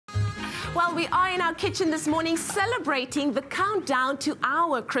Well, we are in our kitchen this morning celebrating the countdown to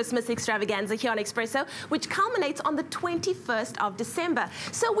our Christmas extravaganza here on Expresso, which culminates on the 21st of December.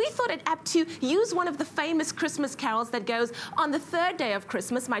 So we thought it apt to use one of the famous Christmas carols that goes on the third day of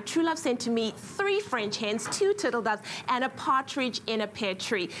Christmas. My true love sent to me 3 French hens, 2 turtle doves, and a partridge in a pear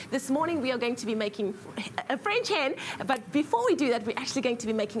tree. This morning we are going to be making a French hen, but before we do that, we're actually going to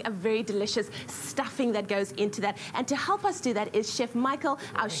be making a very delicious stuffing that goes into that. And to help us do that is Chef Michael,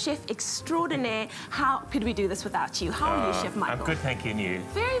 our chef extraordinaire. How could we do this without you? How are you, Chef Michael? I'm good, thank you, and you?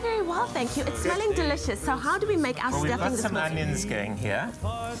 Very, very well, thank you. It's smelling delicious. So how do we make our stuffing this morning? We've got some onions going here,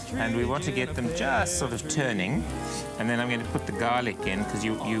 and we want to get them just sort of turning. And then I'm going to put the garlic in, because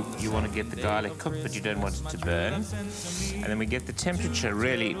you want to get the garlic cooked, but you don't want it to burn. And then we get the temperature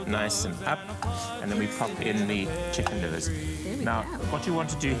really nice and up, and then we pop in the chicken livers. Now, what you want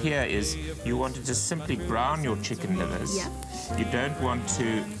to do here is you want to just simply brown your chicken livers. Yeah. You don't want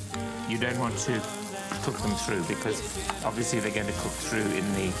to cook them through, because obviously they're going to cook through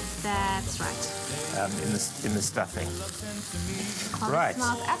in the. That's right. In the stuffing. Oh, right.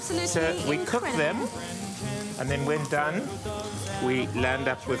 Smells absolutely so we incredible. cook them, and then when done, we land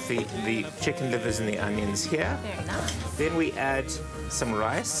up with the chicken livers and the onions here. Very nice. Then we add some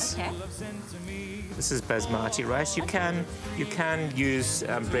rice. Okay. This is basmati rice. You can use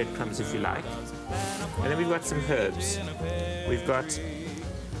breadcrumbs if you like. And then we've got some herbs. We've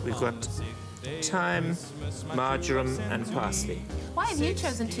got thyme, marjoram, and parsley. Why have you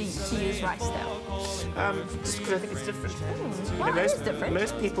chosen to use rice, though? Just because I think it's different. Well, it is different.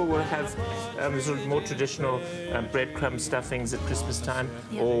 Most people will have sort of more traditional breadcrumb stuffings at Christmas time,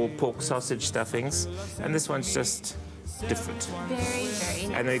 or pork sausage stuffings, and this one's just different. Very, very nice.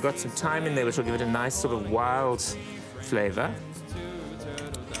 And then we've got some thyme in there, which will give it a nice sort of wild flavour.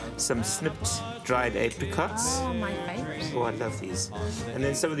 Some snipped dried apricots. Oh, my favourite. Oh, I love these. And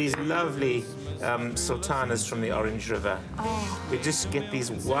then some of these lovely sultanas from the Orange River. Oh. We just get these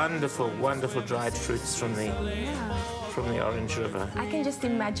wonderful, wonderful dried fruits from the Orange River. I can just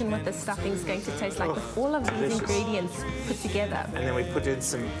imagine what the stuffing's going to taste like with all of these delicious ingredients put together. And then we put in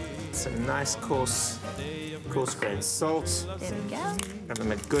some nice coarse grained salt. There we go. And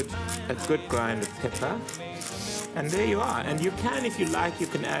then a good grind of pepper. And there you are. And you can, if you like, you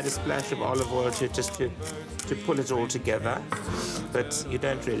can add a splash of olive oil to it just to pull it all together. But you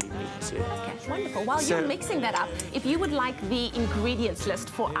don't really need to. Okay, wonderful. While you're mixing that up, if you would like the ingredients list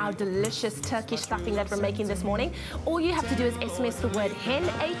for our delicious Turkish stuffing that we're making this morning, all you have to do is SMS the word hen,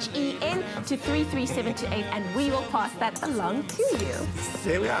 H-E-N, to 33728, and we will pass that along to you.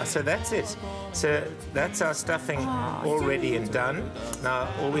 There we are. So that's it. So that's our stuffing all ready and done. Now,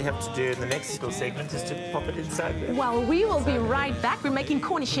 all we have to do in the next little segment is to pop it inside there. Well, we will be right back. We're making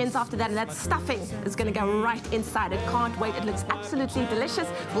Cornish hens after that, and that stuffing is going to go right inside it. Can't wait. It looks absolutely delicious.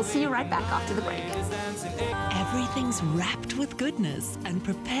 We'll see you right back after the break. Everything's wrapped with goodness and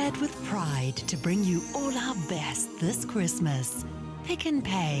prepared with pride to bring you all our best this Christmas. Pick n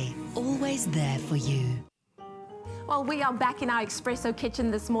Pay, always there for you. Well, we are back in our Expresso kitchen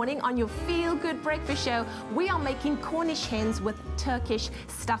this morning on your feel-good breakfast show. We are making Cornish hens with Turkish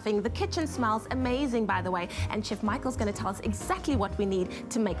stuffing. The kitchen smells amazing, by the way, and Chef Michael's going to tell us exactly what we need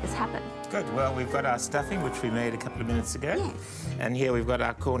to make this happen. Good. Well, we've got our stuffing, which we made a couple of minutes ago. Yes. And here we've got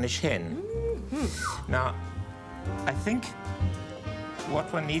our Cornish hen. Now, I think what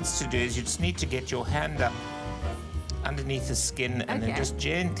one needs to do is you just need to get your hand up underneath the skin and then just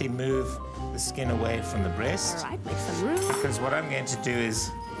gently move the skin away from the breast. All right, make some room. Because what I'm going to do is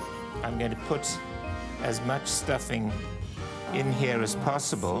I'm going to put as much stuffing in here as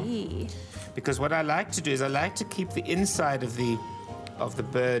possible. Because what I like to do is I like to keep the inside of the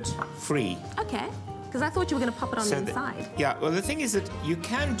bird free. Okay, because I thought you were going to pop it on the inside. Yeah, well, the thing is that you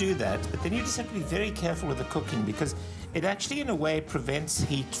can do that, but then you just have to be very careful with the cooking, because it actually, in a way, prevents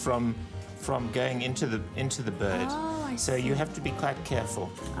heat from going into the bird. Oh, I see. So you have to be quite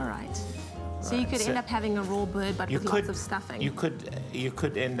careful. All right. So you could end up having a raw bird, but with lots of stuffing. You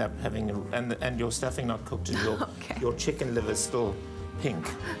could end up having and your stuffing not cooked, and your chicken liver still pink.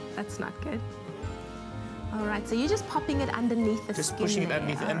 That's not good. All right, so you're just popping it underneath the skin. Just pushing it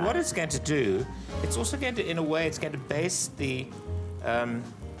underneath, and what it's going to do, it's also going to, in a way, it's going to base the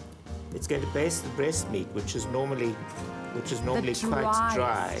breast meat, which is normally quite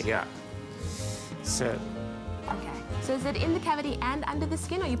dry. Yeah. So. Okay. So is it in the cavity and under the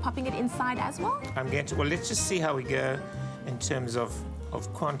skin, or are you popping it inside as well? Well, let's just see how we go in terms of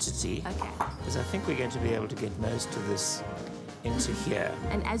quantity. Okay. Because I think we're going to be able to get most of this into here.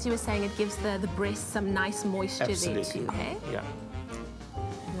 And as you were saying, it gives the breast some nice moisture there too, hey? Yeah.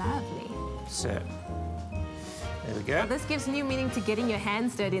 Lovely. So, There we go. Well, this gives new meaning to getting your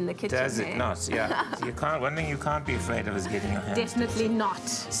hands dirty in the kitchen. Does it not? Yeah. You can't. One thing you can't be afraid of is getting your hands Definitely dirty. not.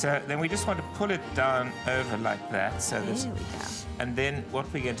 So then we just want to pull it down over like that. So There that, we go. and then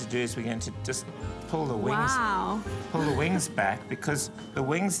what we're going to do is we're going to just pull the wings, Wow. pull the wings back, because the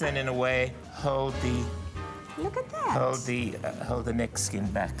wings then in a way hold the Look at that. hold the neck skin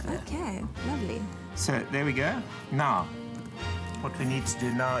back there. Okay, lovely. So there we go. Now, what we need to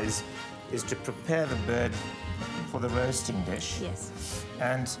do now is to prepare the bird for the roasting dish. Yes.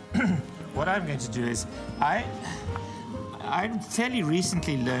 And what I'm going to do is I fairly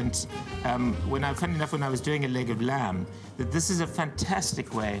recently learnt, funny enough, when I was doing a leg of lamb, that this is a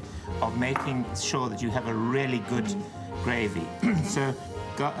fantastic way of making sure that you have a really good gravy. So,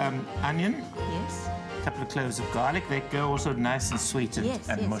 onion, Yes. a couple of cloves of garlic. They go also nice and sweet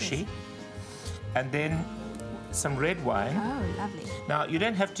and mushy. Yes. And then some red wine. Oh, lovely. Now, you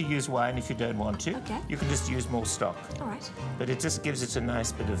don't have to use wine if you don't want to. Okay. You can just use more stock. All right. But it just gives it a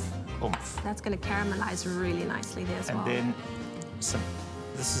nice bit of oomph. That's going to caramelize really nicely there as well. And then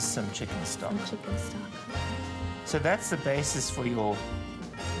this is some chicken stock. Some chicken stock. So that's the basis for your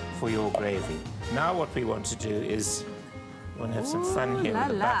gravy. Now what we want to do is we want to have some fun here with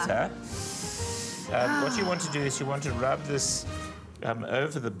the butter. What you want to do is you want to rub this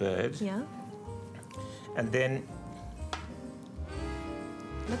over the bird. Yeah. And then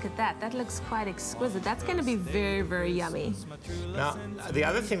Look at that. That looks quite exquisite. That's going to be very, very yummy. now, the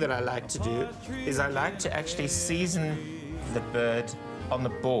other thing that I like to do is I like to actually season the bird on the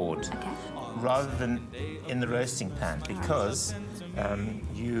board Okay. rather than in the roasting pan, because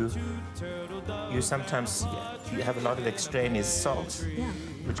you sometimes you have a lot of extraneous salt, Yeah.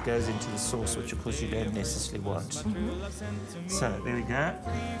 which goes into the sauce, which of course you don't necessarily want. So there we go.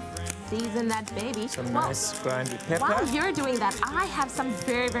 Season that baby. Some Well, nice grindy pepper. while you're doing that, I have some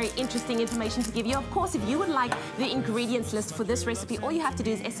very, very interesting information to give you. Of course, if you would like the ingredients list for this recipe, all you have to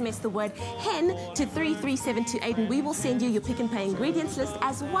do is SMS the word hen to 33728, and we will send you your Pick and Pay ingredients list,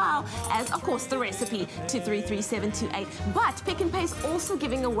 as well as, of course, the recipe to 33728. But Pick and Pay is also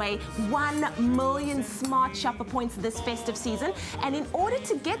giving away 1 million Smart Shopper points this festive season. And in order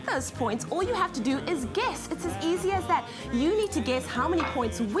to get those points, all you have to do is guess. It's as easy as that. You need to guess how many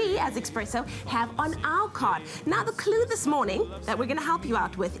points we, as Expresso, have on our card. Now, the clue this morning that we're going to help you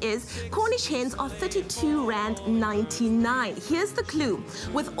out with is Cornish hens are 32 Rand 99. Here's the clue.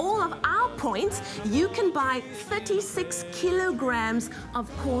 With all of our points, you can buy 36 kilograms of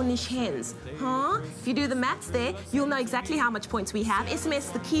Cornish hens. If you do the maths there, you'll know exactly how much points we have.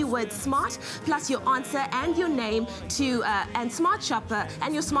 SMS the keyword SMART plus your answer and your name to and Smart Shopper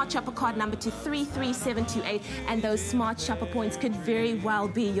and your Smart Shopper card number to 33728, and those Smart Shopper points could very well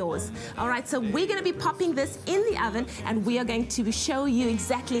be yours. All right, so we're going to be popping this in the oven, and we are going to show you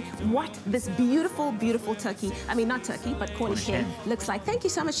exactly what this beautiful, beautiful turkey, I mean not turkey, but Cornish hen looks like. Thank you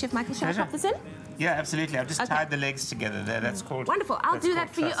so much, Chef Michael. Shall I pop this in? Yeah, absolutely. I've just tied the legs together there. That's called... Wonderful. I'll do that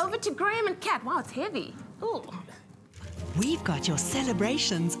for you. trussing. Over to Graham and Kat. Wow, it's heavy. Ooh. We've got your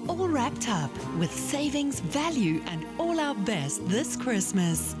celebrations all wrapped up with savings, value, and all our best this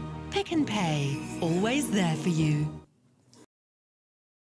Christmas. Pick and Pay, always there for you.